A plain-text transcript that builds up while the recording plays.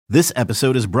This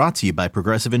episode is brought to you by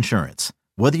Progressive Insurance.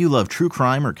 Whether you love true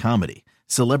crime or comedy,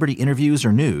 celebrity interviews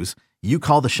or news, you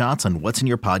call the shots on what's in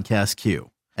your podcast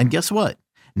queue. And guess what?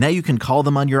 Now you can call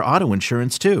them on your auto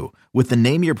insurance too with the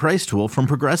Name Your Price tool from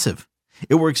Progressive.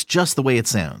 It works just the way it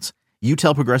sounds. You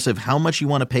tell Progressive how much you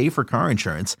want to pay for car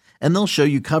insurance, and they'll show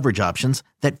you coverage options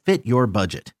that fit your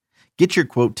budget. Get your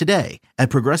quote today at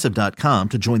Progressive.com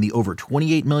to join the over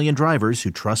 28 million drivers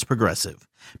who trust Progressive.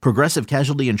 Progressive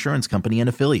Casualty Insurance Company and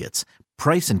Affiliates.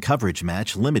 Price and coverage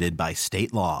match limited by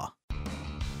state law.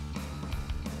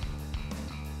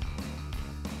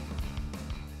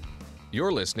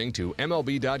 You're listening to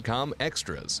MLB.com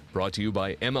Extras, brought to you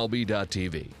by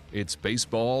MLB.tv. It's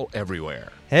baseball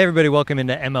everywhere. Hey everybody, welcome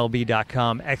into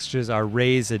MLB.com Extras, our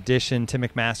Rays edition. Tim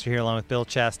McMaster here along with Bill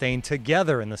Chastain,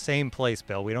 together in the same place,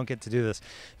 Bill. We don't get to do this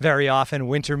very often.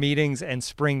 Winter meetings and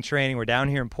spring training. We're down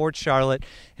here in Port Charlotte,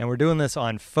 and we're doing this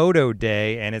on Photo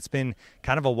Day, and it's been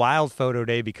kind of a wild photo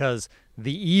day because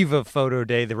the eve of Photo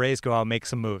Day, the Rays go out and make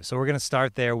some moves. So we're going to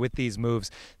start there with these moves.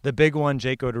 The big one,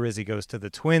 Jake Odorizzi goes to the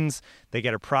Twins. They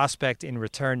get a prospect in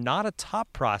return, not a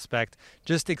top prospect.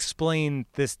 Just explain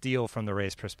this deal from the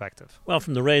Rays' perspective. Well,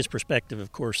 from the Rays' perspective,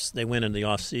 of course, they went into the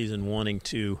offseason wanting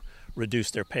to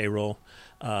reduce their payroll.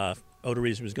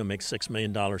 Odorizzi was going to make $6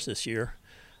 million this year.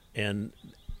 And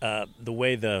the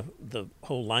way the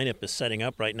whole lineup is setting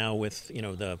up right now with,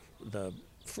 the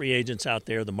free agents out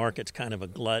there, the market's kind of a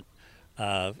glut.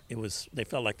 They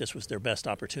felt like this was their best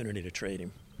opportunity to trade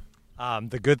him.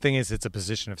 The good thing is it's a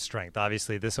position of strength.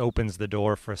 Obviously, this opens the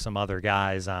door for some other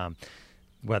guys,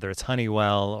 whether it's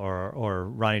Honeywell or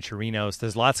Ronnie Chirinos.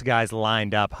 There's lots of guys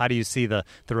lined up. How do you see the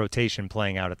rotation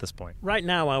playing out at this point? Right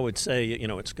now, I would say,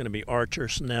 it's going to be Archer,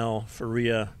 Snell,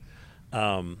 Faria,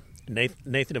 Nathan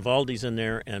Eovaldi's in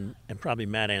there, and probably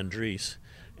Matt Andriese.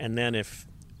 And then if,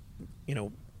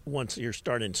 once you're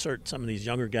starting to insert some of these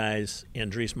younger guys,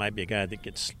 Andriese might be a guy that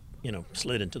gets,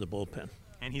 slid into the bullpen.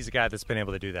 And he's a guy that's been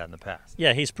able to do that in the past.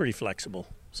 Yeah, he's pretty flexible.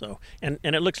 So, and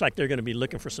it looks like they're going to be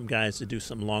looking for some guys to do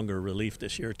some longer relief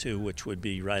this year too, which would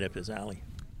be right up his alley.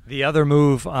 The other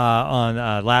move on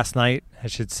last night, I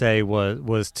should say,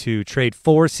 was to trade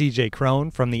for C.J. Cron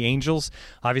from the Angels.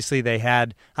 Obviously, they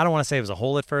had, I don't want to say it was a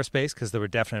hole at first base because there were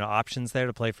definite options there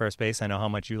to play first base. I know how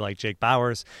much you like Jake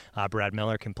Bauers. Brad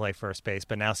Miller can play first base,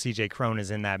 but now C.J. Cron is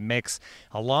in that mix.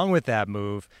 Along with that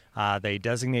move, they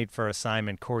designate for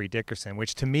assignment Corey Dickerson,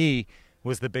 which to me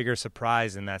was the bigger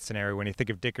surprise in that scenario. When you think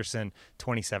of Dickerson,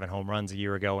 27 home runs a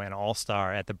year ago and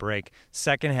all-star at the break.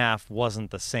 Second half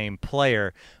wasn't the same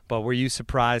player, but were you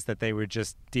surprised that they would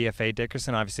just DFA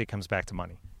Dickerson? Obviously, it comes back to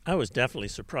money. I was definitely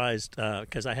surprised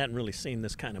because I hadn't really seen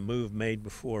this kind of move made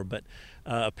before, but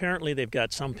apparently they've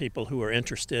got some people who are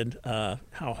interested,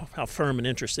 how firm an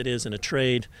interest it is in a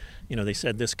trade. They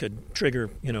said this could trigger,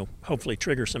 hopefully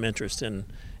trigger some interest in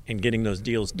getting those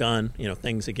deals done.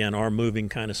 Things, again, are moving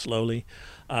kind of slowly.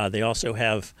 They also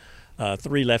have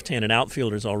 3 left-handed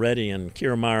outfielders already in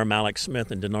Kiermaier, Mallex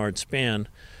Smith, and Denard Span.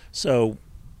 So,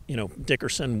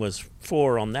 Dickerson was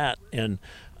 4 on that, and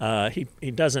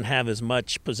he doesn't have as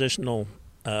much positional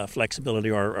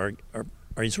flexibility or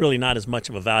he's really not as much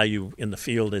of a value in the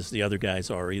field as the other guys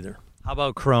are either. How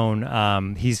about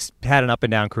Cron? He's had an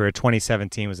up-and-down career.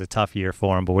 2017 was a tough year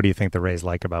for him, but what do you think the Rays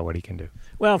like about what he can do?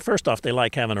 Well, first off, they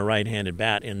like having a right-handed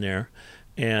bat in there,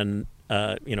 and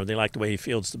they like the way he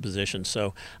fields the position.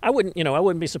 So I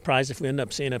wouldn't be surprised if we end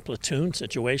up seeing a platoon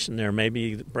situation there,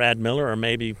 maybe Brad Miller or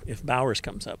maybe if Bauers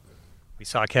comes up. We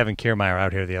saw Kevin Kiermaier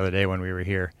out here the other day when we were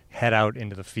here, head out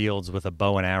into the fields with a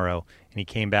bow and arrow, and he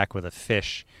came back with a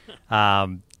fish.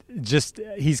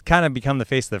 He's kind of become the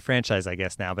face of the franchise, I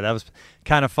guess, now, but that was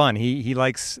kind of fun. He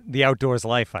likes the outdoors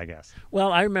life, I guess.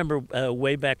 Well, I remember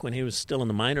way back when he was still in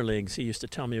the minor leagues, he used to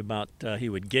tell me about he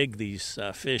would gig these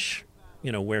fish,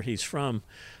 where he's from.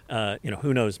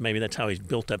 Who knows, maybe that's how he's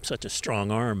built up such a strong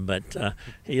arm, but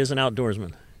he is an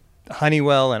outdoorsman.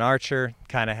 Honeywell and Archer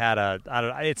kind of had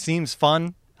it seems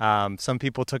fun. Some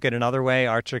people took it another way.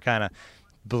 Archer kind of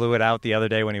blew it out the other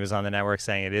day when he was on the network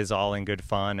saying it is all in good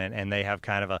fun, and they have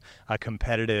kind of a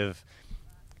competitive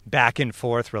back and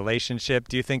forth relationship.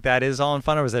 Do you think that is all in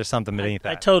fun, or was there something beneath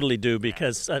that? I totally do,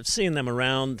 because I've seen them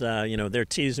around. They're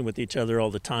teasing with each other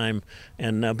all the time,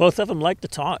 and both of them like to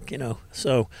talk.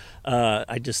 So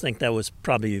I just think that was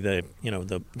probably the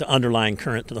underlying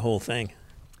current to the whole thing.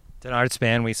 Denard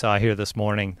Span, we saw here this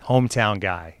morning, hometown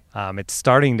guy. It's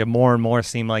starting to more and more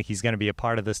seem like he's going to be a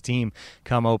part of this team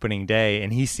come opening day,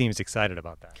 and he seems excited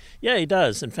about that. Yeah, he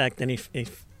does. In fact, and he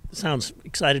sounds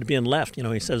excited to being left.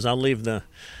 He says, I'll leave the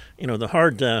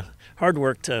the hard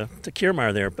work to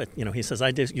Kiermaier there. But he says I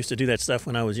used to do that stuff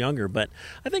when I was younger. But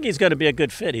I think he's going to be a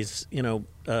good fit. He's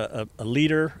a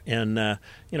leader and a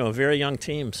very young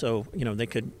team, so they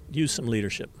could use some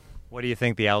leadership. What do you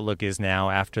think the outlook is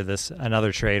now after this,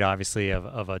 another trade, obviously,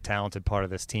 of a talented part of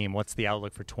this team? What's the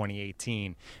outlook for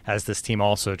 2018 as this team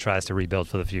also tries to rebuild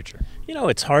for the future?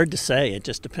 It's hard to say. It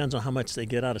just depends on how much they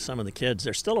get out of some of the kids.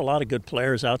 There's still a lot of good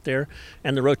players out there,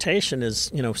 and the rotation is,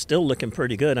 still looking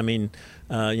pretty good. I mean,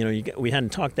 we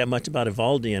hadn't talked that much about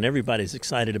Eovaldi, and everybody's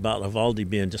excited about Eovaldi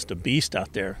being just a beast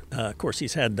out there. Of course,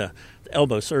 he's had the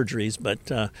elbow surgeries,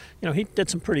 but he did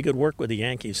some pretty good work with the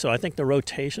Yankees. So I think the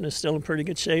rotation is still in pretty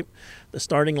good shape. The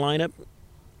starting lineup,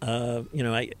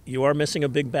 you are missing a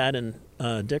big bat in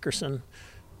Dickerson,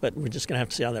 but we're just going to have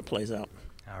to see how that plays out.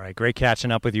 All right, great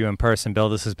catching up with you in person, Bill.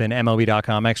 This has been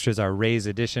MLB.com Extras, our Rays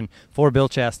edition. For Bill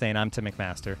Chastain, I'm Tim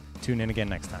McMaster. Tune in again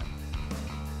next time.